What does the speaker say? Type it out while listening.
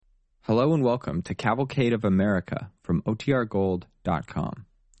Hello and welcome to Cavalcade of America from OTRGold.com.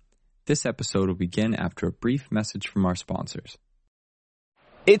 This episode will begin after a brief message from our sponsors.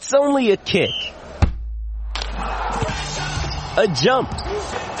 It's only a kick, a jump,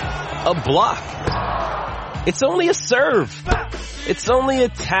 a block. It's only a serve. It's only a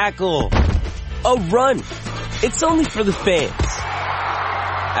tackle, a run. It's only for the fans.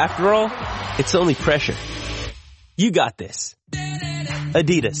 After all, it's only pressure. You got this.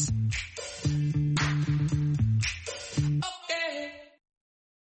 Adidas.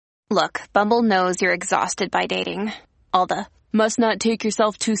 Look, Bumble knows you're exhausted by dating. All the, must not take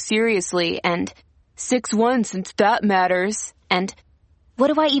yourself too seriously, and 6'1" since that matters, and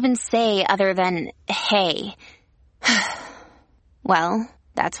what do I even say other than, hey? Well,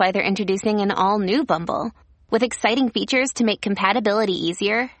 that's why they're introducing an all-new Bumble, with exciting features to make compatibility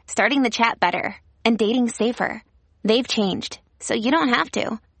easier, starting the chat better, and dating safer. They've changed, so you don't have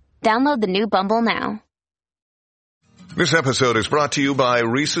to. Download the new Bumble now. This episode is brought to you by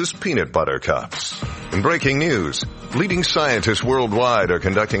Reese's Peanut Butter Cups. In breaking news, leading scientists worldwide are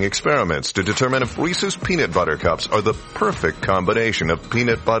conducting experiments to determine if Reese's Peanut Butter Cups are the perfect combination of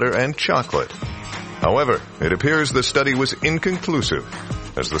peanut butter and chocolate. However, it appears the study was inconclusive,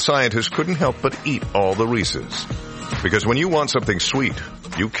 as the scientists couldn't help but eat all the Reese's. Because when you want something sweet,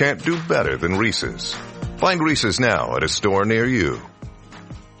 you can't do better than Reese's. Find Reese's now at a store near you.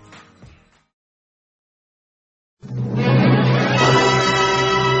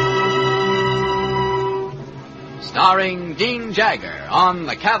 Starring Dean Jagger on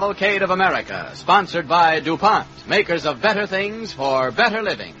The Cavalcade of America, sponsored by DuPont, makers of better things for better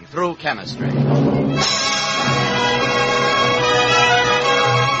living through chemistry.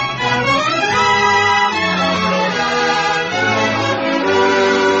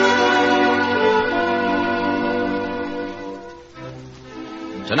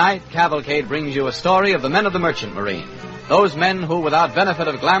 Tonight, Cavalcade brings you a story of the men of the Merchant Marine. Those men who, without benefit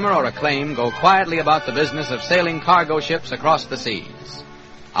of glamour or acclaim, go quietly about the business of sailing cargo ships across the seas.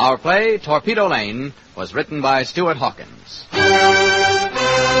 Our play, Torpedo Lane, was written by Stuart Hawkins.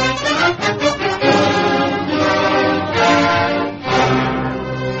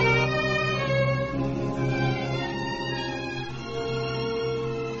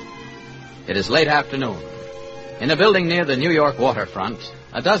 It is late afternoon. In a building near the New York waterfront,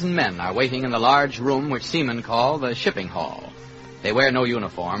 a dozen men are waiting in the large room which seamen call the shipping hall. They wear no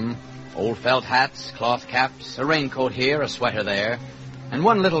uniform, old felt hats, cloth caps, a raincoat here, a sweater there, and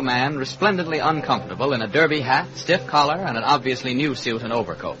one little man resplendently uncomfortable in a derby hat, stiff collar, and an obviously new suit and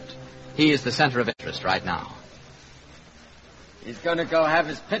overcoat. He is the center of interest right now. He's going to go have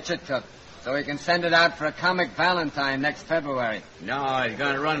his picture took, so he can send it out for a comic Valentine next February. No, he's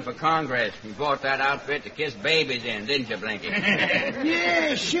going to run for Congress. He bought that outfit to kiss babies in, didn't you, Blinky?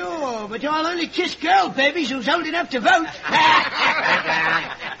 Yeah, sure, but I'll only kiss girl babies who's old enough to vote. Pipe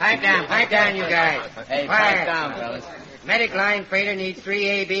down, you guys. Hey, pipe down, fellas. Medic line freighter needs 3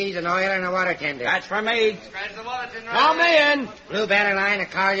 ABs, an oiler, and a water tender. That's for me. Call me in. Blue banner line, a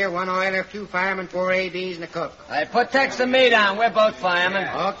collier, 1 oiler, 2 firemen, 4 ABs, and a cook. Hey, put Tex and me down. We're both firemen.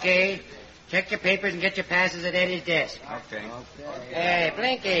 Okay. Check your papers and get your passes at Eddie's desk. Okay. Hey,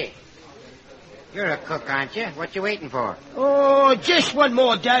 Blinky. You're a cook, aren't you? What you waiting for? Oh, just one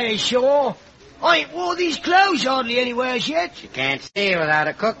more day ashore. I ain't wore these clothes hardly anywheres yet. You can't stay without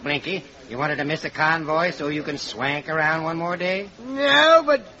a cook, Blinky. You wanted to miss a convoy so you can swank around one more day? No,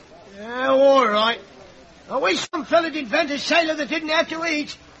 but... all right. I wish some fella'd invent a sailor that didn't have to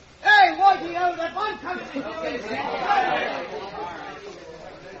eat. Hey, Whitey, that one coming.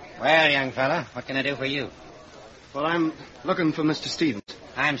 Well, young fella, what can I do for you? Well, I'm looking for Mr. Stevens.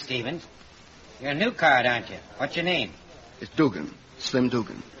 I'm Stevens. You're a new card, aren't you? What's your name? It's Dugan. Slim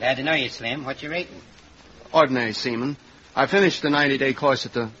Dugan. Glad to know you, Slim. What's your rating? Ordinary seaman. I finished the 90-day course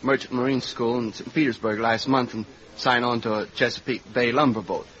at the Merchant Marine School in St. Petersburg last month and signed on to a Chesapeake Bay lumber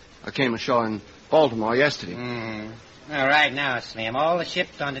boat. I came ashore in Baltimore yesterday. All right now, Slim. All the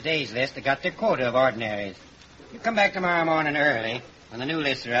ships on today's list have got their quota of ordinaries. You come back tomorrow morning early when the new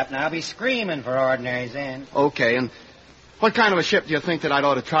lists are up, and I'll be screaming for ordinaries then. Okay, and what kind of a ship do you think that I'd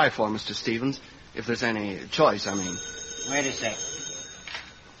ought to try for, Mr. Stevens? If there's any choice, I mean. Wait a sec.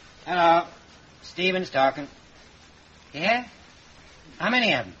 Hello. Stevens talking. Yeah? How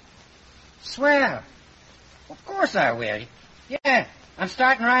many of them? Swell. Of course I will. Yeah, I'm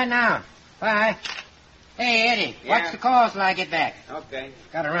starting right now. Bye. Hey, Eddie, what's the call till I get back? Okay.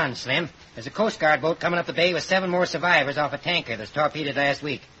 Gotta run, Slim. There's a Coast Guard boat coming up the bay with 7 more survivors off a tanker that's torpedoed last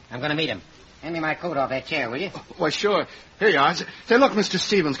week. I'm gonna meet him. Hand me my coat off that chair, will you? Why, sure. Here you are. Say, look, Mr.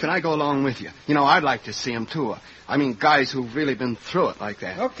 Stevens, can I go along with you? You know, I'd like to see him, too. I mean, guys who've really been through it like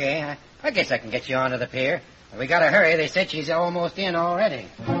that. Okay, I guess I can get you onto the pier. But we gotta hurry. They said she's almost in already.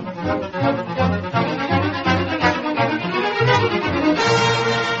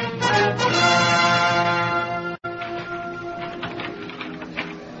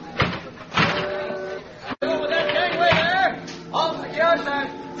 Over that gangway there. All secure, sir.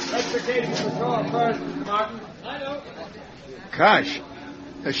 Let's proceed to patrol first, Mr. Martin. I know. Gosh,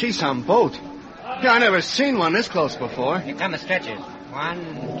 she's some boat. Yeah, I never seen one this close before. Here come the stretchers.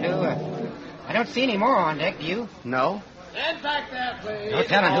 1, 2. I don't see any more on deck, do you? No. Stand back there, please. No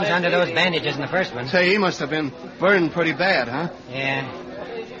telling who's under those bandages in the first one. Say, he must have been burned pretty bad, huh? Yeah.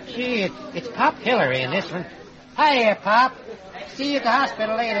 Gee, it's Pop Hillary in this one. Hiya, Pop. See you at the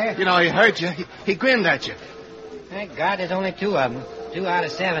hospital later. You know, he hurt you. He grinned at you. Thank God there's only 2 of them. 2 out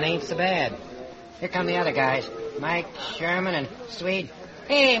of 7 ain't so bad. Here come the other guys. Mike Sherman and Swede.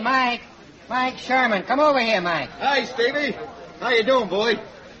 Hey, Mike. Mike Sherman. Come over here, Mike. Hi, Stevie. How you doing, boy?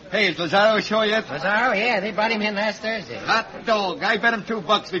 Hey, is Lazaro show yet? Lazaro? Yeah, they brought him in last Thursday. Hot dog. I bet him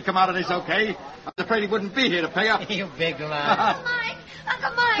 $2 he'd come out of this okay. I was afraid he wouldn't be here to pay up. You big liar. Mike!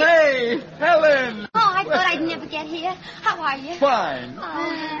 Uncle Mike! Hey, Helen! Oh, I thought I'd never get here. How are you? Fine.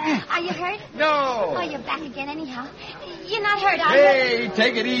 Are you hurt? No. Oh, you're back again anyhow. You're not hurt, are Hey,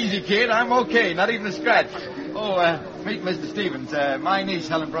 take it easy, kid. I'm okay. Not even a scratch. Oh, meet Mr. Stevens. My niece,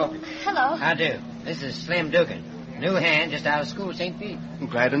 Helen Brophy. you? Hello. How do? This is Slim Dugan. New hand just out of school, St. Pete. I'm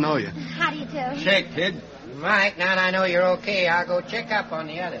glad to know you. How do you do? Shake, kid. Mike, now that I know you're okay, I'll go check up on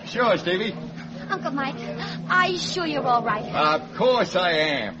the others. Sure, Stevie. Uncle Mike, are you sure you're all right? Of course I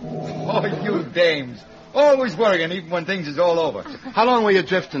am. Oh, you dames. Always worrying, even when things is all over. How long were you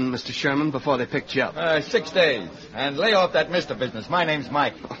drifting, Mr. Sherman, before they picked you up? 6 days. And lay off that mister business. My name's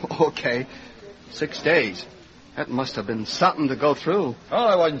Mike. Okay. 6 days. That must have been something to go through.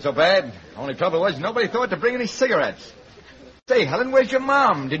 Oh, it wasn't so bad. Only trouble was nobody thought to bring any cigarettes. Say, Helen, where's your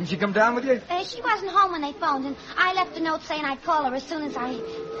mom? Didn't she come down with you? She wasn't home when they phoned, and I left a note saying I'd call her as soon as I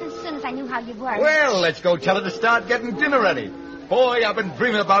knew how you were. Well, let's go tell her to start getting dinner ready. Boy, I've been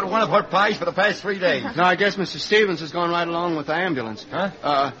dreaming about one of her pies for the past 3 days. Now, I guess Mr. Stevens has gone right along with the ambulance.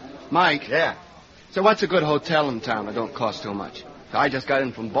 Huh? Mike. Yeah. So what's a good hotel in town that don't cost too much? I just got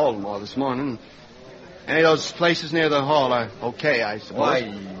in from Baltimore this morning. Any of those places near the hall are okay, I suppose.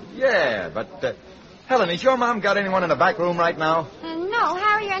 Why, yeah, but, Helen, has your mom got anyone in the back room right now? No,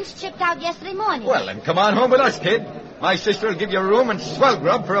 Harry Ernst chipped out yesterday morning. Well, then come on home with us, kid. My sister will give you a room and swell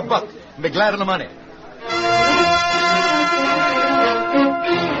grub for $1 and be glad of the money.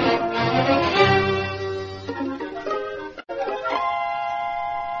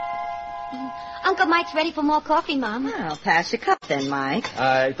 Uncle Mike's ready for more coffee, Mom. Well, pass your cup then, Mike.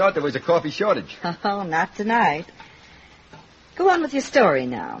 I thought there was a coffee shortage. Oh, not tonight. Go on with your story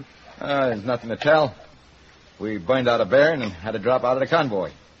now. There's nothing to tell. We burned out a bear and had to drop out of the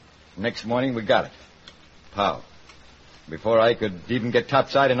convoy. Next morning, we got it. Pow. Before I could even get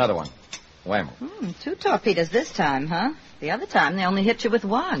topside, another one. Whammo. 2 torpedoes this time, huh? The other time, they only hit you with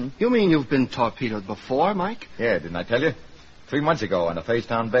 1. You mean you've been torpedoed before, Mike? Yeah, didn't I tell you? 3 months ago on the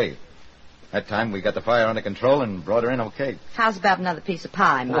Facedown Bay. That time, we got the fire under control and brought her in okay. How's about another piece of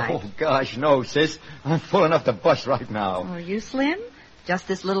pie, Mike? Oh, gosh, no, sis. I'm full enough to bust right now. Are you slim? Just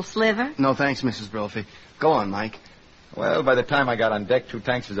this little sliver? No, thanks, Mrs. Brophy. Go on, Mike. Well, by the time I got on deck, 2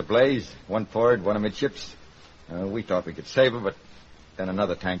 tanks was ablaze. 1 forward, 1 amidships. We thought we could save her, but then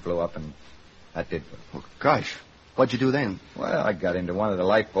another tank blew up, and that did. Oh, gosh, what'd you do then? Well, I got into one of the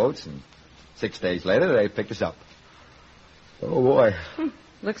lifeboats, and 6 days later, they picked us up. Oh, boy.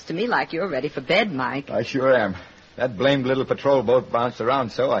 Looks to me like you're ready for bed, Mike. I sure am. That blamed little patrol boat bounced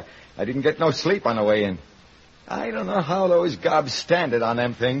around so I didn't get no sleep on the way in. I don't know how those gobs stand it on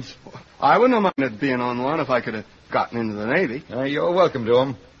them things. I wouldn't have minded being on one if I could have gotten into the Navy. You're welcome to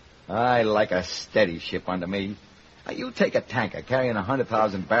 'em. I like a steady ship under me. You take a tanker carrying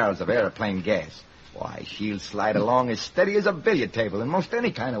 100,000 barrels of airplane gas. Why, she'll slide along as steady as a billiard table in most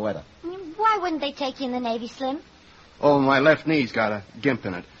any kind of weather. Why wouldn't they take you in the Navy, Slim? Oh, my left knee's got a gimp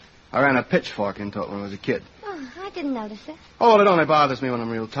in it. I ran a pitchfork into it when I was a kid. Oh, I didn't notice it. Oh, well, it only bothers me when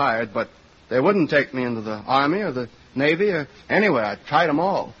I'm real tired, but they wouldn't take me into the Army or the Navy or anywhere. I tried them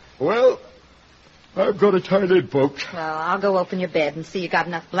all. Well, I've got to turn in, folks. Well, I'll go open your bed and see you got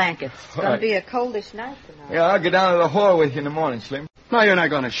enough blankets. It's going to be a coldish night tonight. Yeah, I'll get down to the hall with you in the morning, Slim. No, you're not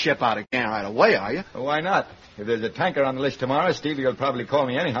going to ship out again right away, are you? Well, why not? If there's a tanker on the list tomorrow, Stevie will probably call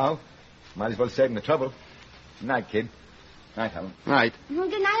me anyhow. Might as well save him the trouble. Good night, kid. Night, Helen. Night.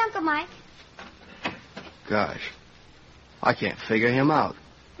 Good night, Uncle Mike. Gosh, I can't figure him out.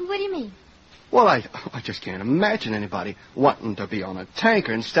 What do you mean? Well, I just can't imagine anybody wanting to be on a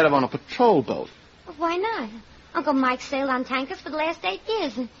tanker instead of on a patrol boat. Well, why not? Uncle Mike sailed on tankers for the last 8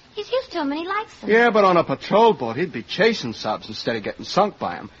 years, and he's used to them, and he likes them. Yeah, but on a patrol boat, he'd be chasing subs instead of getting sunk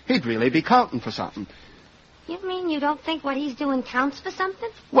by them. He'd really be counting for something. You mean you don't think what he's doing counts for something?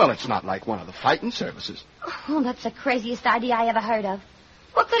 Well, it's not like one of the fighting services. Oh, that's the craziest idea I ever heard of.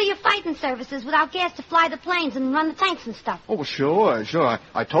 What good are your fighting services without gas to fly the planes and run the tanks and stuff? Oh, sure.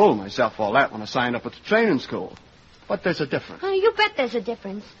 I told myself all that when I signed up at the training school. But there's a difference. Oh, you bet there's a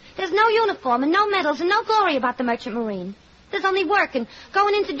difference. There's no uniform and no medals and no glory about the Merchant Marine. There's only work and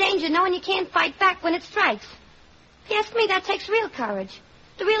going into danger knowing you can't fight back when it strikes. If you ask me, that takes real courage.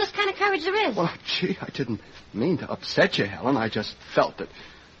 The realest kind of courage there is. Well, gee, I didn't mean to upset you, Helen. I just felt that...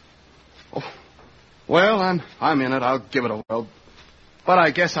 Oh, well, I'm in it. I'll give it a whirl. But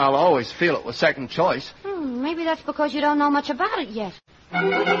I guess I'll always feel it was second choice. Maybe that's because you don't know much about it yet.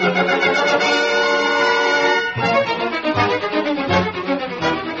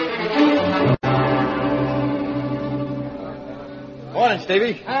 Morning,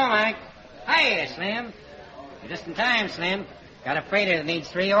 Stevie. Hello, Mike. Hiya, Slim. You're just in time, Slim. Got a freighter that needs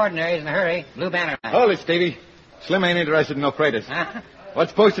 3 ordinaries in a hurry. Blue banner line. Hold it, Stevie. Slim ain't interested in no freighters. Huh?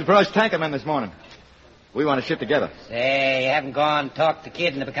 What's posted for us tanker men this morning? We want to ship together. Say, you haven't gone and talked the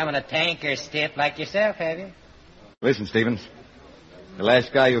kid into becoming a tanker stiff like yourself, have you? Listen, Stevens. The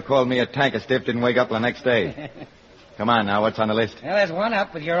last guy who called me a tanker stiff didn't wake up the next day. Come on now, what's on the list? Well, there's one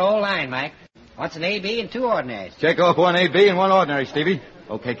up with your old line, Mike. Wants an AB and 2 ordinaries. Check off 1 AB and 1 ordinary, Stevie.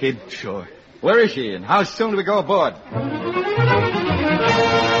 Okay, kid? Sure. Where is she, and how soon do we go aboard?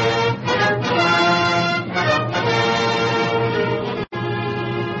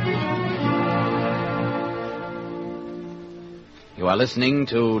 You are listening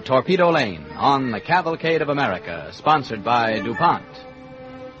to Torpedo Lane on the Cavalcade of America, sponsored by DuPont.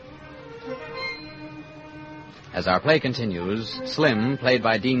 As our play continues, Slim, played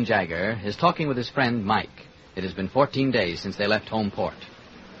by Dean Jagger, is talking with his friend Mike. It has been 14 days since they left home port.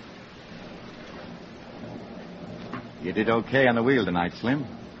 You did okay on the wheel tonight, Slim.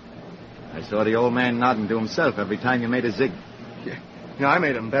 I saw the old man nodding to himself every time you made a zig. Yeah, I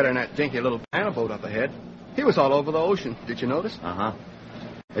made him better in that dinky little banana boat up ahead. He was all over the ocean. Did you notice? Uh-huh.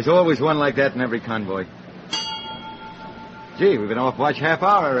 There's always one like that in every convoy. Gee, we've been off watch half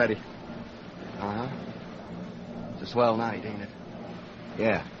hour already. Uh-huh. It's a swell night, ain't it?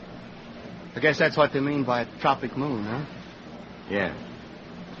 Yeah. I guess that's what they mean by a tropic moon, huh? Yeah.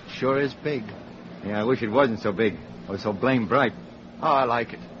 Sure is big. Yeah, I wish it wasn't so big. Or so blame bright. Oh, I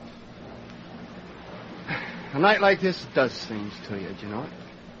like it. A night like this does things to you, do you know it?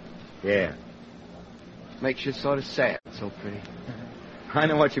 Yeah. Makes you sort of sad, so pretty. I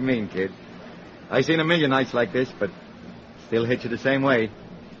know what you mean, kid. I seen a million nights like this, but still hit you the same way.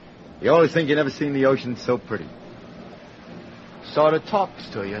 You always think you never seen the ocean so pretty. Sort of talks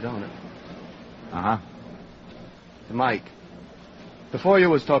to you, don't it? Uh-huh. Mike, before you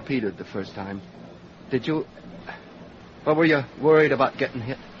was torpedoed the first time, did you... Well, were you worried about getting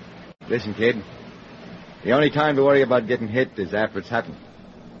hit? Listen, kid. The only time to worry about getting hit is after it's happened.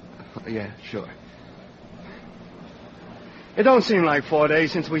 Yeah, sure. It don't seem like 4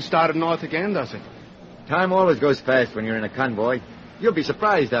 days since we started north again, does it? Time always goes fast when you're in a convoy. You'll be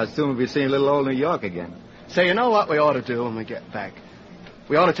surprised how soon we'll be seeing little old New York again. Say, you know what we ought to do when we get back?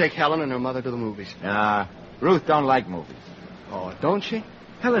 We ought to take Helen and her mother to the movies. Ruth don't like movies. Oh, don't she?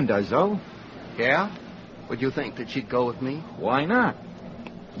 Helen does, though. Yeah? Would you think that she'd go with me? Why not?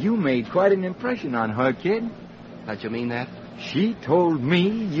 You made quite an impression on her, kid. How'd you mean that? She told me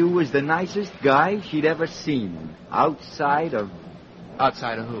you was the nicest guy she'd ever seen. Outside of...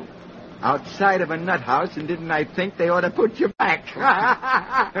 Outside of who? Outside of a nut house, and didn't I think they ought to put you back?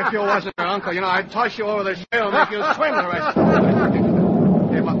 If you wasn't her uncle, I'd toss you over the shale and make you swim the rest.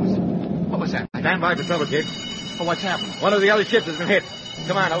 Hey, what was that? Stand by for trouble, kid. Oh, what's happened? One of the other ships has been hit.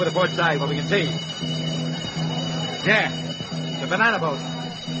 Come on, over the port side where we can see. Yeah, the banana boat.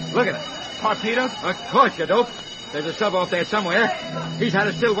 Look at it. Torpedo? Of course, you dope. There's a sub off there somewhere. He's had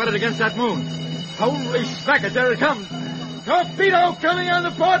it still wetted against that moon. Holy smackers, there it comes. Torpedo coming on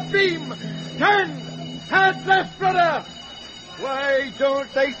the port beam. Turn! Hard left, brother! Why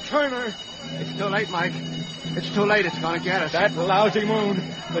don't they turn her? It's too late, Mike. It's too late. It's going to get us. That lousy moon.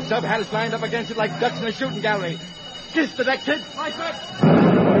 The sub had us lined up against it like ducks in a shooting gallery. Kiss the deck, kid. Like that.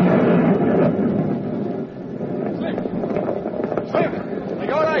 Swim. Are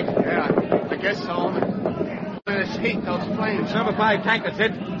you all right? Yeah, I guess so. Look at this heat, those flames. It's number 5 tanker,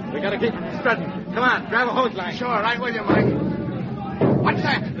 Sid. We got to keep strutting. Come on, grab a hose line. Sure, right with you, Mike. What's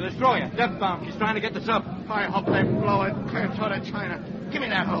that? The destroyer. Depth bomb. She's trying to get the sub. I hope they blow it. Clear toward China. Give me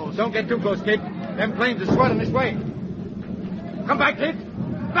that hose. Don't get too close, kid. Them planes are swirling this way. Come back, kid.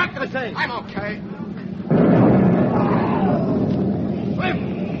 Back, I say. I'm okay. Slim!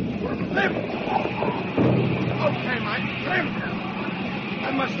 Okay, Mike. Slim!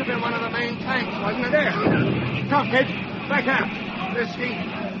 That must have been one of the main tanks, wasn't it? There. Come, kid. Back out. Risky.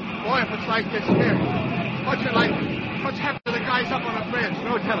 Boy, if it's like this here. What's it like? What's happened to the guys up on the bridge?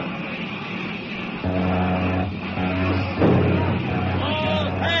 No telling. All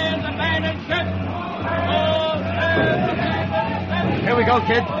hands abandon ship! All hands abandon ship! Here we go,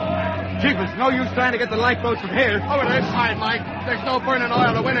 kid. Jeepers, no use trying to get the lifeboats from here. Over this side, Mike. There's no burning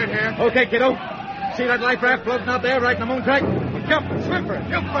oil to win it here. Okay, kiddo. See that life raft floating out there right in the moon track? Jump and swim for it.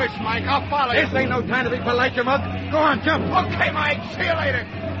 You first, Mike. I'll follow you. This ain't no time to be polite, you mug. Go on, jump. Okay, Mike. See you later.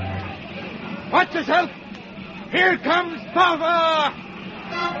 Watch yourself. Here comes Bova!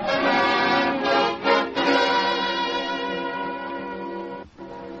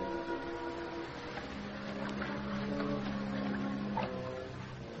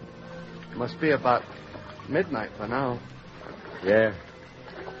 Must be about midnight by now. Yeah.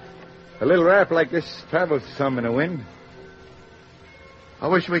 A little raft like this travels some in the wind. I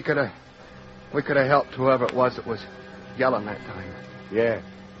wish we could have helped whoever it was that was yelling that time. Yeah.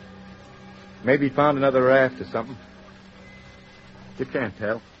 Maybe found another raft or something. You can't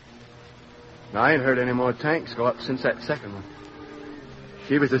tell. Now, I ain't heard any more tanks go up since that second one.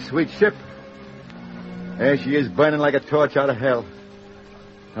 She was a sweet ship. There she is, burning like a torch out of hell.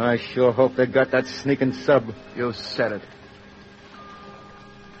 I sure hope they got that sneaking sub. You said it.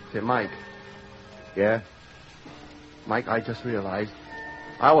 Say, Mike. Yeah? Mike, I just realized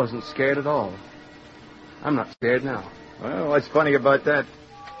I wasn't scared at all. I'm not scared now. Well, what's funny about that?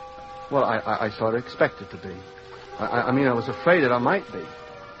 Well, I sort of expected to be. I mean, I was afraid that I might be.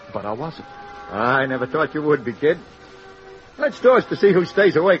 But I wasn't. I never thought you would be, kid. Let's toast to see who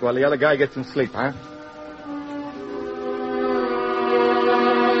stays awake while the other guy gets some sleep, huh?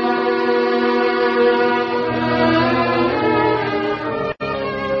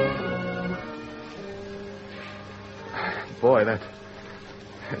 Boy, that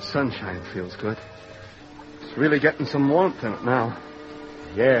sunshine feels good. It's really getting some warmth in it now.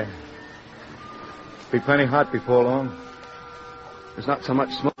 Yeah. Be plenty hot before long. There's not so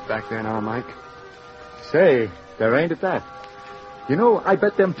much smoke back there now, Mike. Say, there ain't at that. You know, I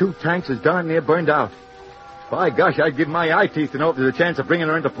bet them 2 tanks is darn near burned out. By gosh, I'd give my eye teeth to know if there's a chance of bringing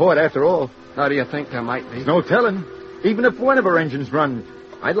her into port after all. How do you think there might be? There's no telling. Even if one of her engines run,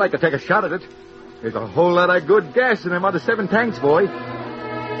 I'd like to take a shot at it. There's a whole lot of good gas in them other 7 tanks, boy.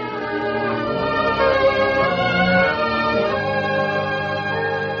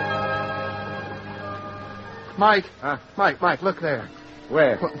 Mike. Mike, look there.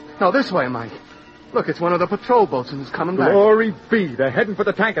 Where? No, this way, Mike. Look, it's one of the patrol boats and it's coming back. Glory be. They're heading for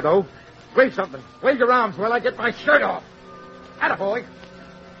the tanker, though. Wave something. Wave your arms while I get my shirt off. Attaboy.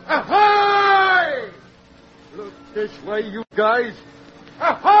 Ahoy! Look this way, you guys.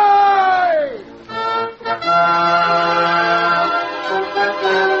 Ahoy!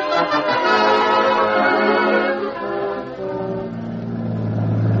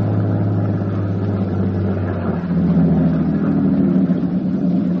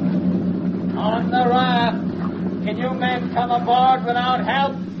 On the raft. Can you men come aboard without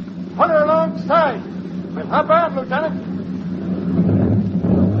help? Put her alongside. We'll hop on, Lieutenant.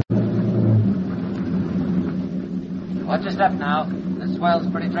 Watch your step now. The swell's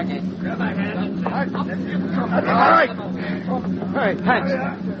pretty tricky. All right. All right, thanks.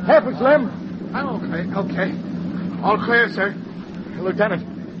 Careful, Slim. I'm okay. All clear, sir. Lieutenant,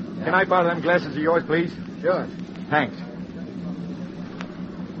 can I borrow them glasses of yours, please? Sure. Thanks.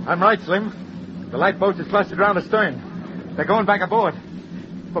 I'm right, Slim. The lifeboats is clustered around the stern. They're going back aboard.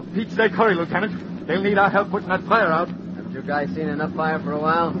 For Pete's sake, hurry, Lieutenant. They'll need our help putting that fire out. Haven't you guys seen enough fire for a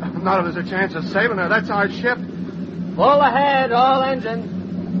while? Not if there's a chance of saving her. That's our ship. Full ahead, all engines.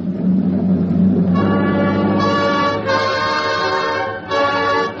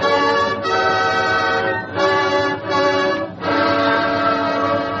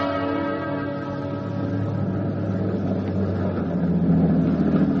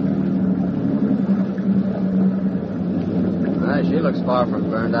 She looks far from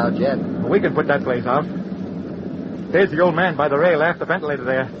burned out yet. We can put that place out. There's the old man by the rail after the ventilator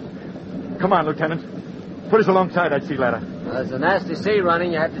there. Come on, Lieutenant. Put us alongside that sea ladder. There's a nasty sea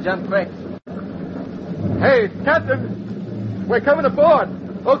running. You have to jump quick. Hey, Captain. We're coming aboard.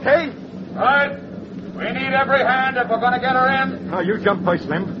 Okay? All right. We need every hand if we're going to get her in. Now, you jump first,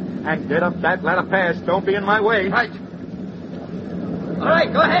 Slim. And get up that ladder fast. Don't be in my way. Right. All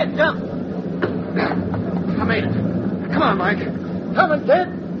right, go ahead, jump. I made it. Come on, Mike. Coming, kid.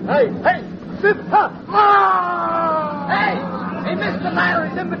 Hey, zip up. Hey, missed the ladder.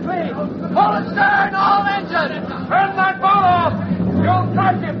 He's in between. Pull it stern, all engine. Turn that boat off. You'll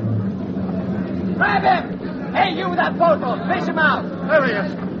crush him. Grab him. Hey, you with that boat hook. Fish him out. There he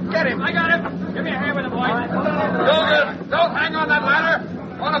is. Get him. I got him. Give me a hand with him, boy. Don't hang on that ladder.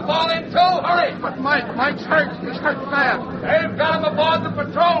 Want to fall in, too? Hurry. But Mike's hurt. He's hurt bad. They've got him aboard the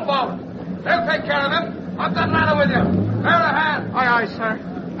patrol boat. They'll take care of him. Up that ladder with you. Bear a hand. Aye, sir.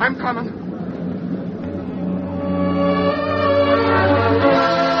 I'm coming.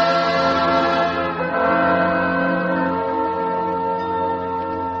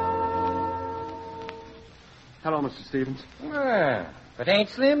 Hello, Mr. Stevens. Well, but ain't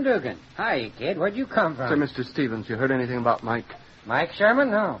Slim Dugan. Hi, kid. Where'd you come from? Say, Mr. Stevens, you heard anything about Mike? Mike Sherman?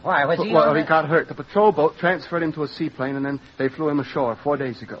 No. Why, was he Well, he got hurt. The patrol boat transferred him to a seaplane, and then they flew him ashore 4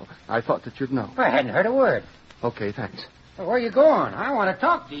 days ago. I thought that you'd know. I hadn't heard a word. Okay, thanks. Well, where you going? I want to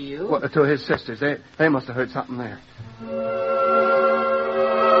talk to you. Well, to his sisters. They must have heard something there.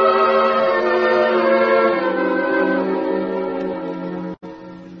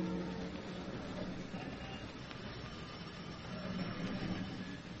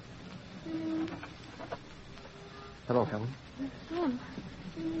 Hello, Helen. Slim,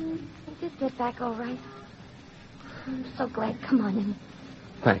 I did get back all right. I'm so glad. Come on in.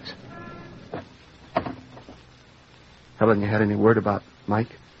 Thanks. Helen, you had any word about Mike?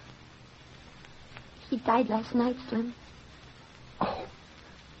 He died last night, Slim. Oh.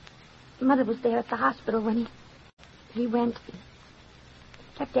 Mother was there at the hospital when he went. He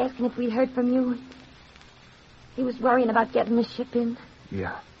kept asking if we'd heard from you. He was worrying about getting the ship in.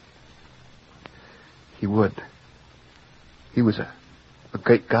 Yeah. He would. He was a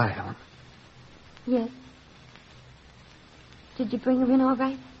great guy, Helen. Yes. Did you bring him in all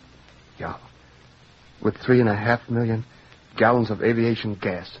right? Yeah. With 3.5 million gallons of aviation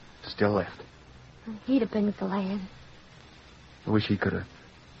gas still left. He'd have been glad. I wish he could have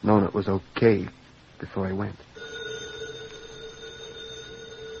known it was okay before he went.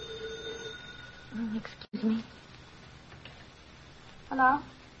 Excuse me. Hello?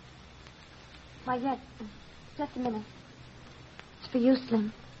 Why, yes. Just a minute. It's for you,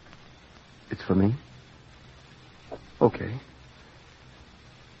 Slim. It's for me? Okay.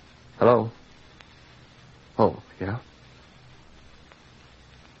 Hello? Oh, yeah?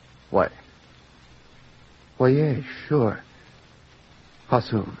 What? Well, yeah, sure. How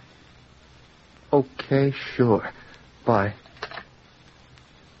soon? Okay, sure. Bye.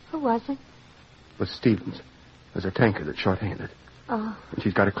 Who was it? It was Stevens. There's a tanker that's short-handed. Oh, And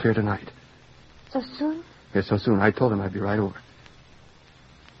she's got to clear tonight. so soon? Yeah, so soon. I told him I'd be right over.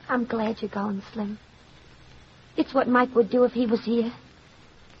 I'm glad you're going, Slim. It's what Mike would do if he was here.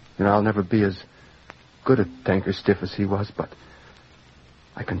 You know, I'll never be as good a tanker stiff as he was, but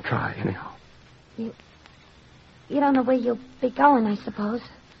I can try anyhow. You don't know where you'll be going, I suppose.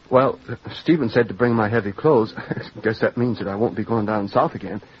 Well, Stephen said to bring my heavy clothes. I guess that means that I won't be going down south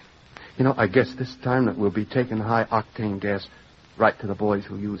again. You know, I guess this time that we'll be taking high-octane gas right to the boys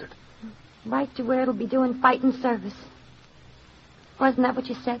who use it. Right to where it'll be doing fighting service. Wasn't that what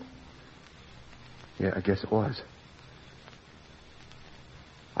you said? Yeah, I guess it was.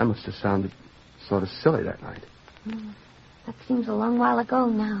 I must have sounded sort of silly that night. That seems a long while ago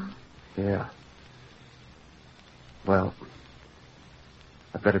now. Yeah. Well,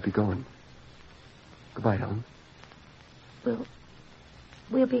 I better be going. Goodbye, Helen.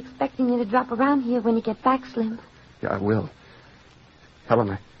 We'll be expecting you to drop around here when you get back, Slim. Yeah, I will.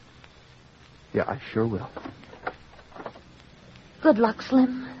 Helen, I sure will. Good luck,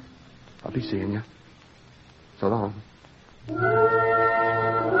 Slim. I'll be seeing you. So long.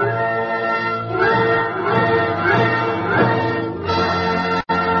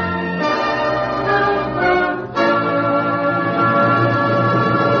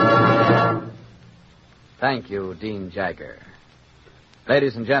 Thank you, Dean Jagger.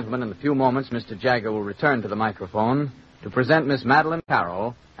 Ladies and gentlemen, in a few moments, Mr. Jagger will return to the microphone to present Miss Madeline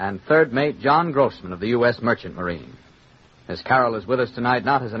Carroll and third mate John Grossman of the U.S. Merchant Marine. Miss Carroll is with us tonight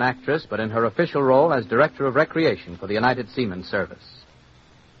not as an actress, but in her official role as Director of Recreation for the United Seamen's Service.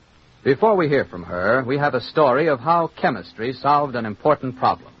 Before we hear from her, we have a story of how chemistry solved an important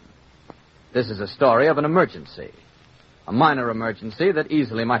problem. This is a story of an emergency. A minor emergency that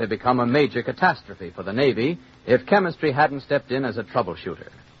easily might have become a major catastrophe for the Navy if chemistry hadn't stepped in as a troubleshooter.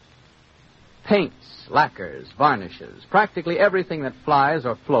 Paints, lacquers, varnishes, practically everything that flies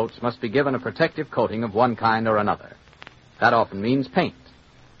or floats must be given a protective coating of one kind or another. That often means paint.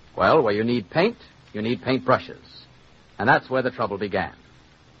 Well, where you need paint brushes. And that's where the trouble began.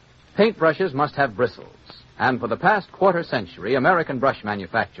 Paintbrushes must have bristles. And for the past quarter century, American brush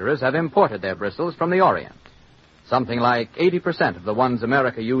manufacturers have imported their bristles from the Orient. Something like 80% of the ones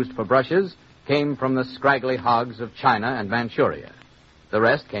America used for brushes came from the scraggly hogs of China and Manchuria. The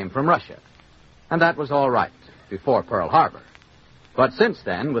rest came from Russia. And that was all right before Pearl Harbor. But since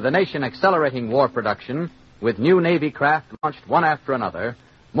then, with the nation accelerating war production, with new Navy craft launched one after another,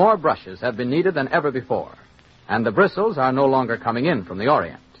 more brushes have been needed than ever before. And the bristles are no longer coming in from the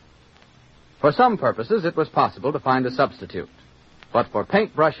Orient. For some purposes, it was possible to find a substitute. But for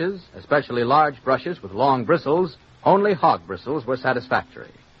paint brushes, especially large brushes with long bristles, only hog bristles were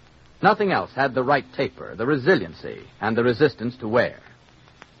satisfactory. Nothing else had the right taper, the resiliency, and the resistance to wear.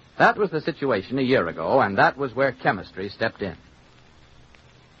 That was the situation a year ago, and that was where chemistry stepped in.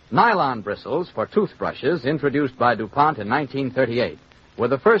 Nylon bristles for toothbrushes, introduced by DuPont in 1938, were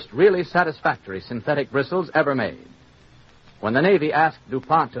the first really satisfactory synthetic bristles ever made. When the Navy asked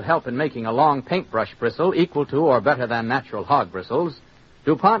DuPont to help in making a long paintbrush bristle equal to or better than natural hog bristles,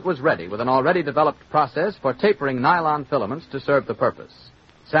 DuPont was ready with an already developed process for tapering nylon filaments to serve the purpose,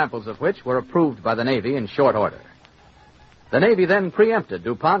 samples of which were approved by the Navy in short order. The Navy then preempted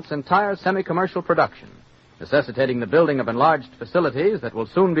DuPont's entire semi-commercial production, necessitating the building of enlarged facilities that will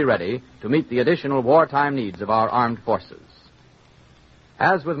soon be ready to meet the additional wartime needs of our armed forces.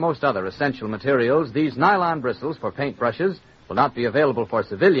 As with most other essential materials, these nylon bristles for paintbrushes will not be available for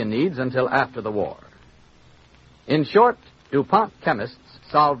civilian needs until after the war. In short, DuPont chemists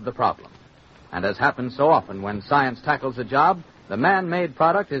solved the problem. And as happens so often when science tackles a job, the man-made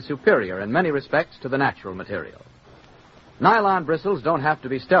product is superior in many respects to the natural material. Nylon bristles don't have to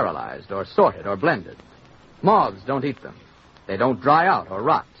be sterilized or sorted or blended. Moths don't eat them. They don't dry out or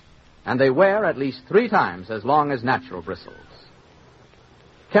rot. And they wear at least 3 times as long as natural bristles.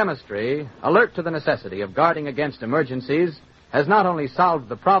 Chemistry, alert to the necessity of guarding against emergencies, has not only solved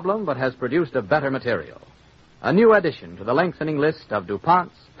the problem, but has produced a better material. A new addition to the lengthening list of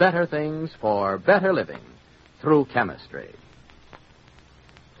DuPont's better things for better living through chemistry.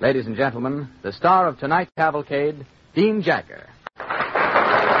 Ladies and gentlemen, the star of tonight's cavalcade, Dean Jagger.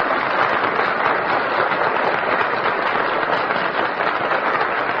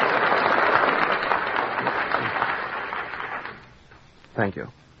 Thank you.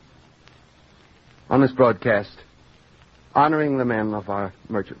 On this broadcast, honoring the men of our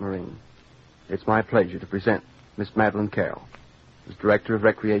Merchant Marine, it's my pleasure to present Miss Madeline Carroll as Director of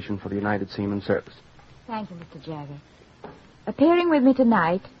Recreation for the United Seaman Service. Thank you, Mr. Jagger. Appearing with me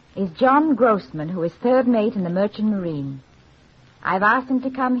tonight is John Grossman, who is third mate in the Merchant Marine. I've asked him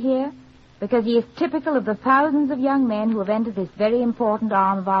to come here because he is typical of the thousands of young men who have entered this very important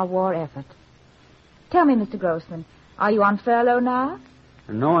arm of our war effort. Tell me, Mr. Grossman, are you on furlough now?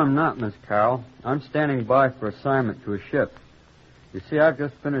 No, I'm not, Miss Carroll. I'm standing by for assignment to a ship. You see, I've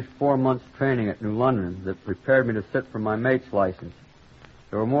just finished 4 months' training at New London that prepared me to sit for my mate's license.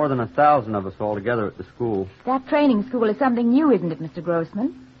 There were more than 1,000 of us altogether at the school. That training school is something new, isn't it, Mr.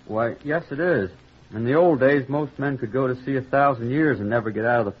 Grossman? Why, yes, it is. In the old days, most men could go to sea 1,000 years and never get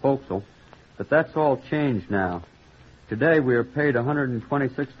out of the forecastle. But that's all changed now. Today, we are paid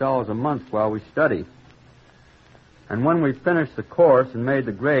 $126 a month while we study. And when we finish the course and made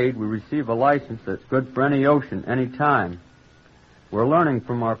the grade, we receive a license that's good for any ocean, any time. We're learning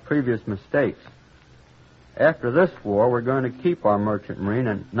from our previous mistakes. After this war, we're going to keep our Merchant Marine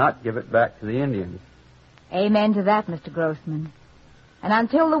and not give it back to the Indians. Amen to that, Mr. Grossman. And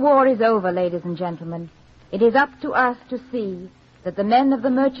until the war is over, ladies and gentlemen, it is up to us to see that the men of the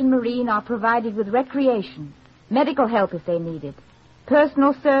Merchant Marine are provided with recreation, medical help if they need it,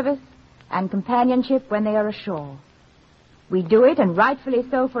 personal service, and companionship when they are ashore. We do it, and rightfully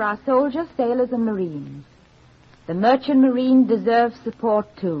so, for our soldiers, sailors, and Marines. The Merchant Marine deserves support,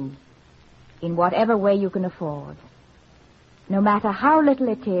 too, in whatever way you can afford. No matter how little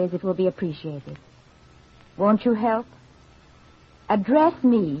it is, it will be appreciated. Won't you help? Address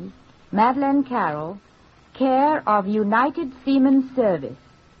me, Madeline Carroll, care of United Seaman Service,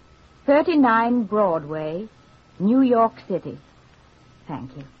 39 Broadway, New York City.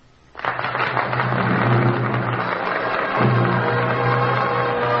 Thank you.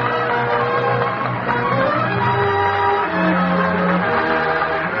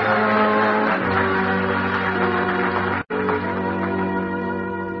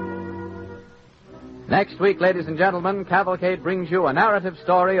 Next week, ladies and gentlemen, Cavalcade brings you a narrative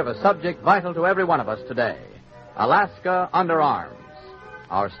story of a subject vital to every one of us today, Alaska under arms.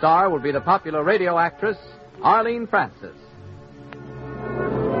 Our star will be the popular radio actress, Arlene Francis.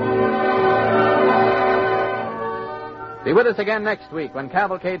 Be with us again next week when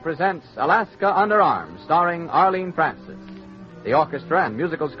Cavalcade presents Alaska Under Arms, starring Arlene Francis. The orchestra and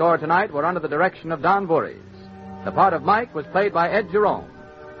musical score tonight were under the direction of Don Voorhees. The part of Mike was played by Ed Jerome.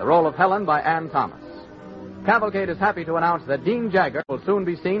 The role of Helen by Ann Thomas. Cavalcade is happy to announce that Dean Jagger will soon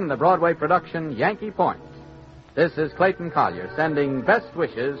be seen in the Broadway production Yankee Point. This is Clayton Collier sending best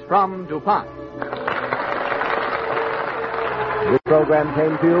wishes from DuPont. This program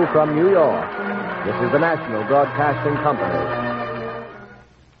came to you from New York. This is the National Broadcasting Company.